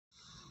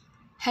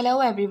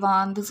Hello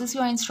everyone, this is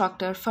your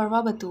instructor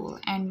Farwa Batool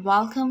and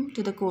welcome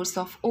to the course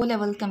of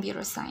O-Level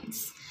Computer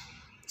Science.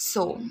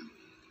 So,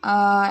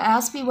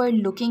 as we were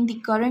looking the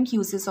current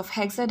uses of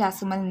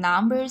hexadecimal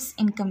numbers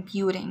in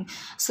computing,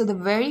 so the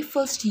very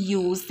first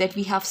use that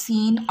we have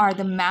seen are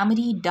the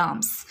memory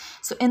dumps.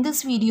 So in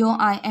this video,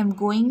 I am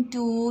going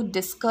to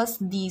discuss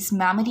these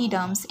memory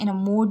dumps in a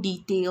more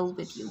detail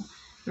with you,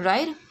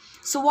 right?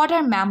 So what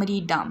are memory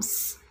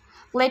dumps?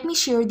 Let me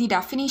share the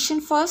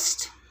definition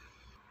first.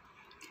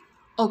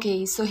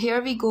 Okay, so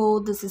here we go.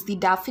 This is the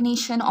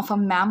definition of a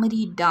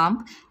memory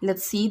dump.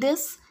 Let's see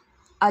this.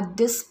 A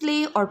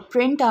display or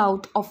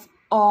printout of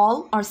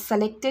all or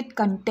selected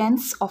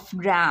contents of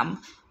RAM.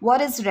 What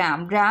is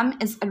RAM? RAM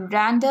is a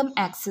random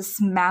access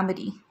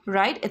memory,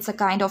 right? It's a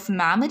kind of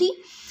memory.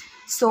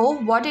 So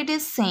what it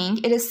is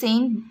saying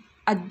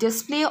a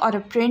display or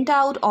a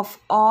printout of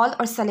all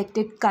or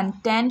selected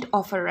content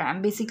of a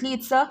RAM. Basically,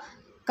 it's a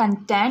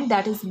content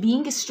that is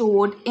being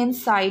stored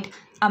inside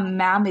a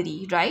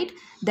memory, right?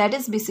 That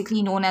is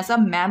basically known as a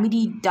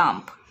memory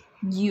dump.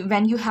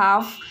 When you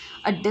have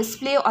a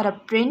display or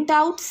a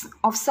printout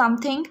of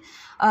something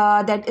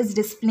that is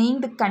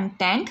displaying the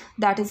content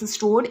that is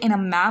stored in a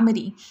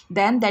memory,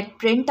 then that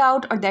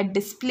printout or that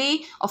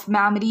display of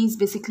memory is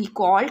basically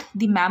called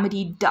the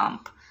memory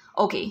dump.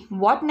 Okay,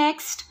 what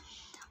next?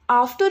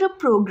 After a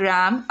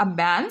program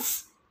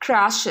abandons,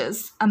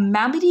 crashes, a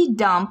memory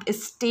dump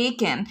is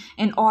taken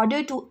in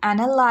order to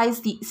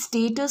analyze the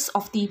status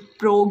of the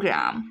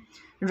program,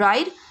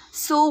 right?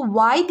 So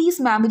why these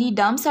memory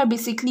dumps are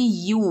basically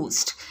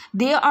used?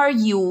 They are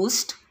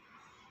used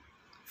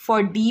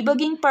for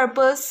debugging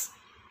purpose,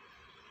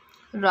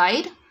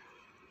 right?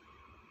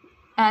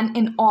 And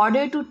in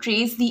order to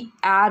trace the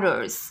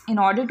errors, in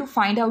order to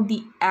find out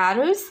the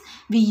errors,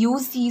 we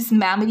use these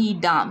memory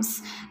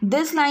dumps.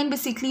 This line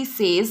basically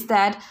says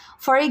that,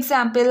 for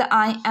example,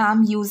 I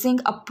am using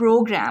a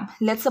program.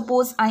 Let's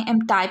suppose I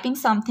am typing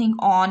something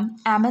on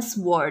MS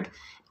Word,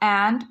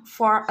 and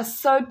for a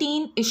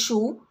certain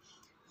issue,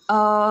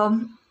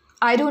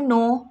 I don't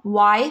know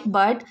why,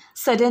 but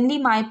suddenly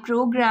my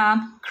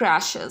program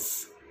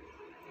crashes,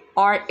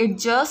 or it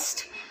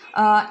just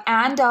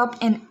end up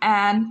in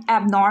an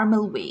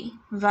abnormal way,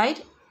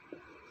 right?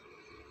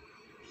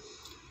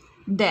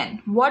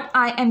 Then what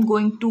I am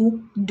going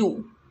to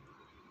do?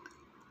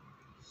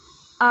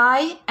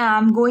 I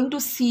am going to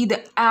see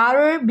the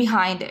error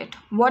behind it.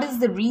 What is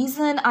the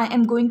reason? I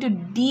am going to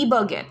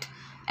debug it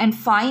and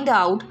find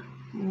out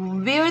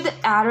where the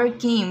error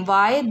came,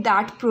 why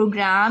that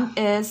program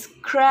is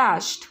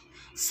crashed.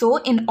 So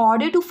in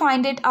order to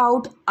find it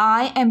out,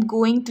 I am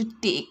going to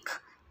take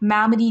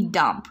memory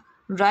dump,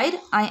 right?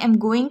 I am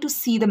going to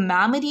see the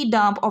memory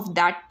dump of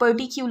that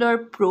particular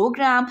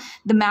program.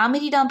 The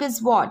memory dump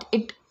is what?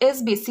 It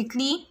is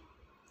basically,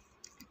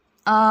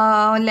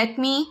 let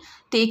me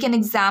take an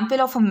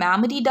example of a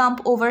memory dump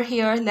over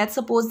here. Let's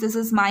suppose this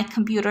is my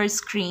computer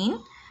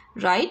screen,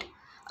 right?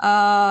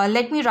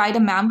 Let me write a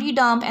memory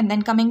dump and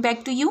then coming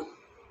back to you.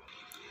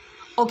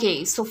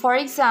 Okay, so for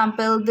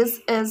example, this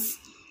is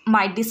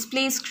my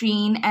display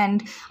screen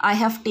and I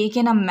have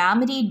taken a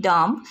memory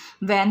dump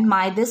when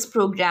this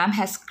program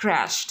has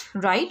crashed,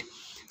 right?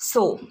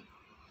 So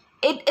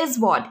it is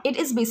what? It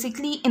is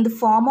basically in the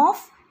form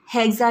of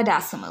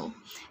hexadecimal.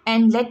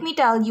 And let me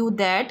tell you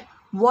that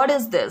what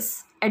is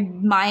this?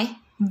 At my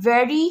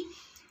very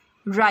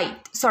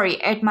left,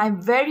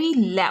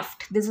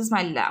 this is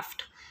my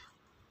left,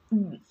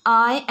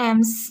 I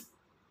am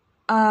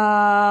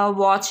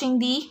watching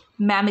the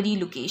memory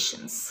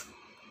locations,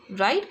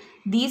 right?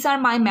 These are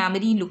my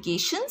memory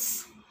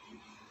locations,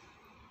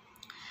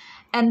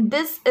 and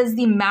this is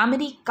the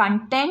memory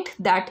content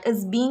that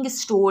is being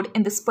stored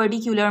in this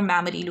particular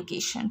memory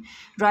location,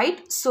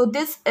 right? So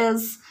this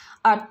is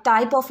a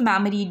type of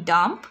memory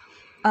dump.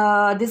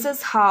 This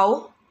is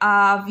how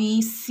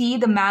we see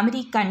the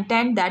memory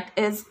content that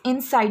is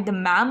inside the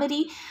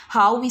memory,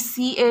 how we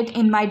see it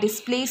in my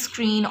display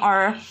screen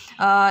or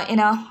in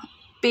a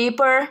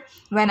paper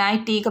when I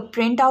take a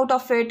printout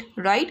of it,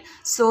 right?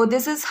 So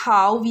this is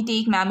how we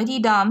take memory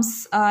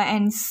dumps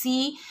and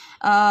see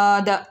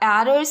the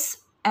errors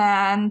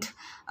and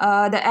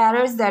the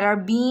errors that are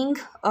being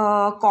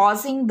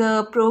causing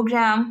the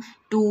program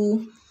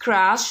to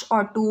crash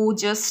or to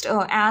just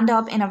end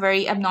up in a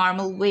very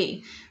abnormal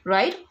way,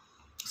 right?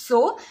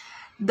 So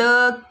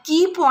the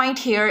key point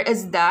here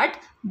is that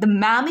the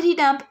memory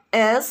dump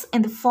is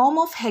in the form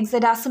of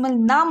hexadecimal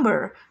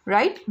number,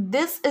 right?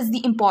 This is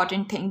the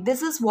important thing.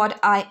 This is what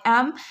I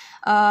am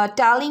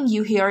telling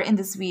you here in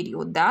this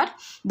video, that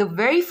the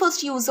very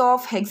first use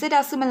of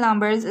hexadecimal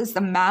numbers is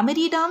the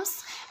memory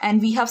dumps.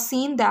 And we have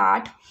seen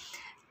that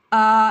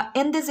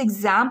in this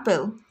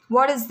example,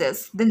 what is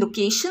this? The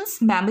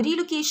locations, memory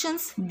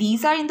locations,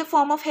 these are in the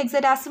form of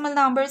hexadecimal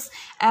numbers,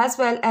 as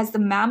well as the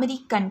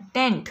memory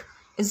content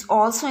is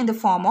also in the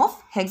form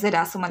of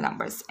hexadecimal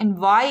numbers. And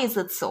why is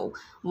it so?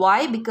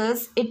 Why?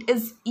 Because it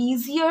is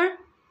easier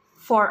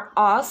for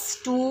us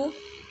to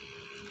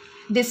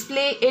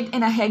display it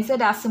in a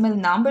hexadecimal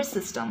number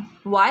system.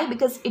 Why?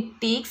 Because it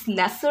takes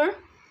lesser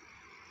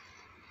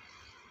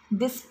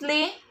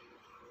display,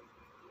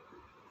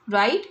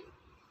 right?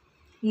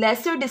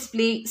 Lesser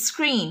display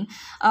screen.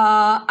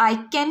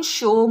 I can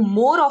show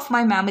more of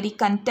my memory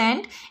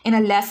content in a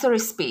lesser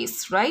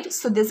space, right?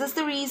 So this is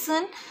the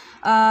reason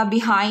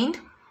behind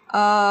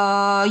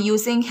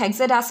using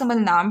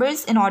hexadecimal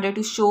numbers in order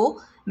to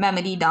show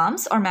memory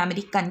dumps or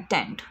memory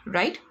content,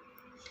 right?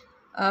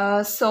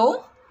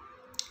 So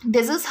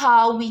this is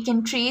how we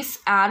can trace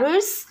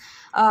errors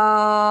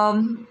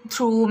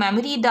through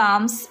memory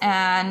dumps.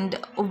 And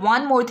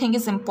one more thing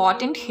is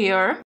important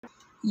here.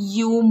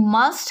 You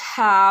must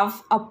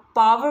have a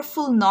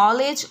powerful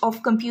knowledge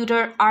of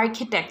computer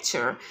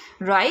architecture,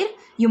 right?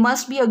 You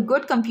must be a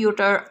good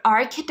computer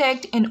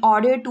architect in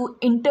order to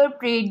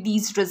interpret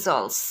these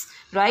results,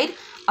 right?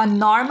 A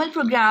normal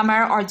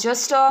programmer or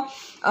just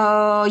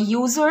a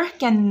user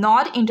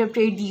cannot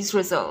interpret these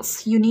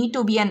results. You need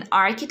to be an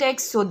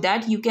architect so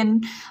that you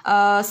can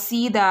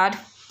see that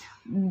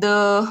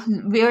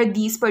where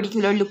these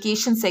particular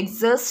locations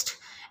exist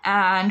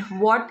and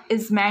what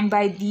is meant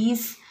by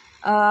these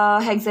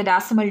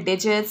hexadecimal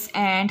digits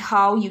and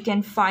how you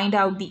can find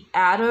out the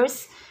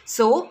errors.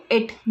 So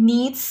it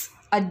needs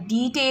a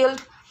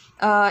detailed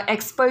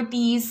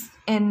expertise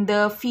in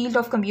the field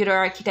of computer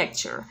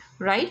architecture,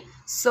 right?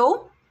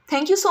 So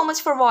thank you so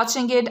much for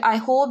watching it. I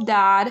hope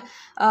that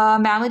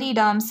memory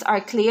dumps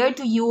are clear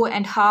to you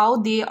and how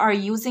they are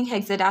using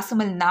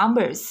hexadecimal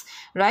numbers,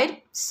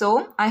 right?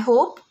 So I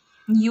hope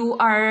you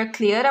are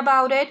clear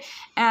about it.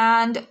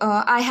 And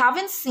I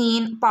haven't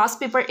seen past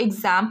paper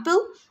example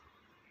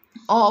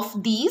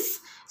of these.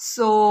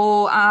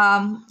 So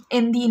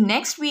in the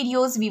next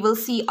videos we will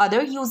see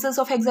other uses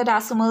of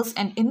hexadecimals,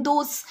 and in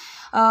those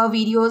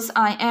videos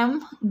I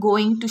am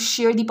going to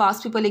share the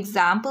past paper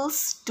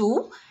examples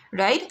too,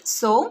 right?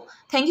 So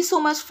thank you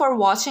so much for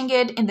watching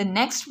it. In the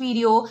next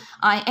video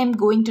I am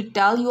going to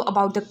tell you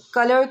about the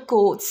color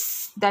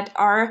codes that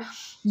are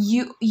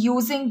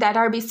that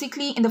are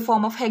basically in the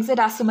form of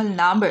hexadecimal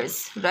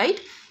numbers, right?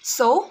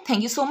 So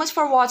thank you so much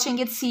for watching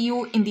it. See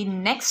you in the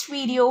next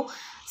video.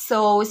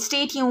 So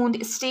stay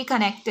tuned, stay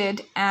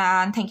connected,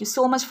 and thank you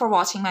so much for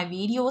watching my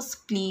videos.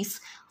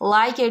 Please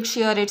like it,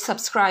 share it,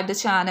 subscribe the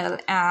channel,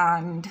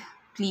 and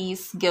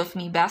please give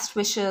me best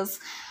wishes.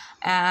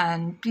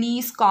 And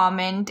please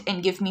comment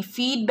and give me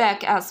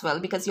feedback as well,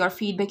 because your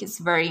feedback is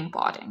very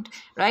important,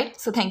 right?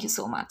 So thank you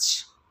so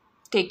much.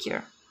 Take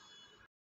care.